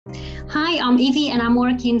Hi, I'm Evie and I'm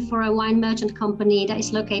working for a wine merchant company that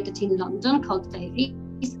is located in London called Devaney.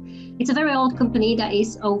 It's a very old company that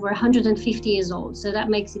is over 150 years old, so that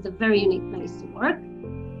makes it a very unique place to work.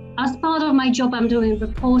 As part of my job, I'm doing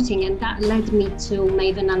reporting, and that led me to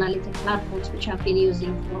Maven Analytics platforms, which I've been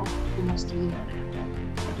using for almost a year now.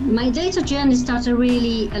 My data journey started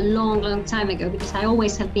really a long time ago because I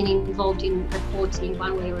always have been involved in reporting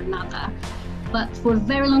one way or another. But for a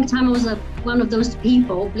very long time, I was one of those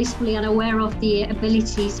people blissfully unaware of the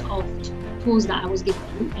abilities of tools that I was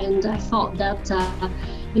given. And I thought that,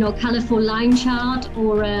 colorful line chart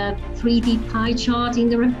or a 3D pie chart in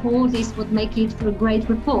the report is what make it for a great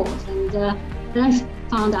report. And then I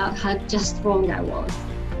found out how just wrong I was.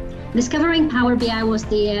 Discovering Power BI was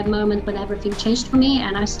the moment when everything changed for me,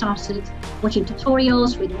 and I started watching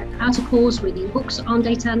tutorials, reading articles, reading books on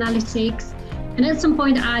data analytics. And at some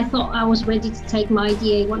point, I thought I was ready to take my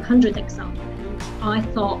DA 100 exam. And I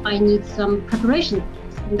thought I need some preparation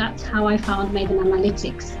course, and that's how I found Maven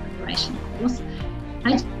Analytics preparation course.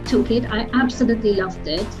 I took it, I absolutely loved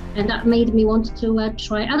it, and that made me want to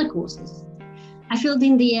try other courses. I filled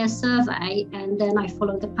in the survey, and then I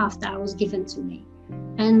followed the path that was given to me.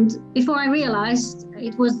 And before I realized,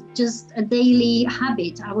 it was just a daily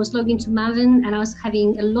habit. I was logging to Maven and I was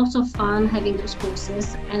having a lot of fun having those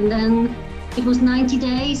courses. And then it was 90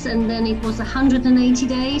 days, and then it was 180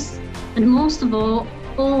 days. And most of all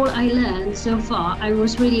I learned so far, I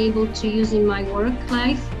was really able to use in my work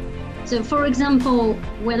life. So for example,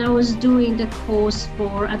 when I was doing the course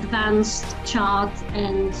for advanced charts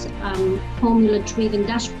and formula-driven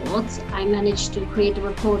dashboards, I managed to create a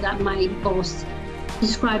report that my boss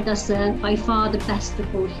described as by far the best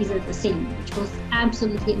report he's ever seen, which was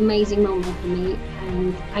absolutely amazing moment for me.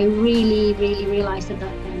 And I really realized at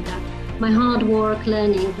that point that my hard work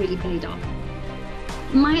learning really paid off.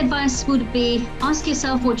 My advice would be ask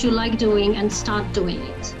yourself what you like doing and start doing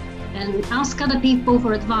it. And ask other people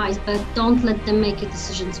for advice, but don't let them make your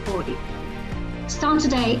decisions for you. Start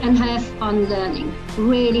today and have fun learning.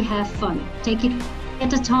 Really have fun. Take it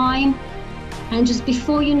at a time. And just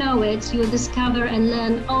before you know it, you'll discover and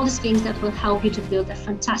learn all these things that will help you to build a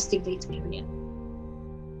fantastic data career.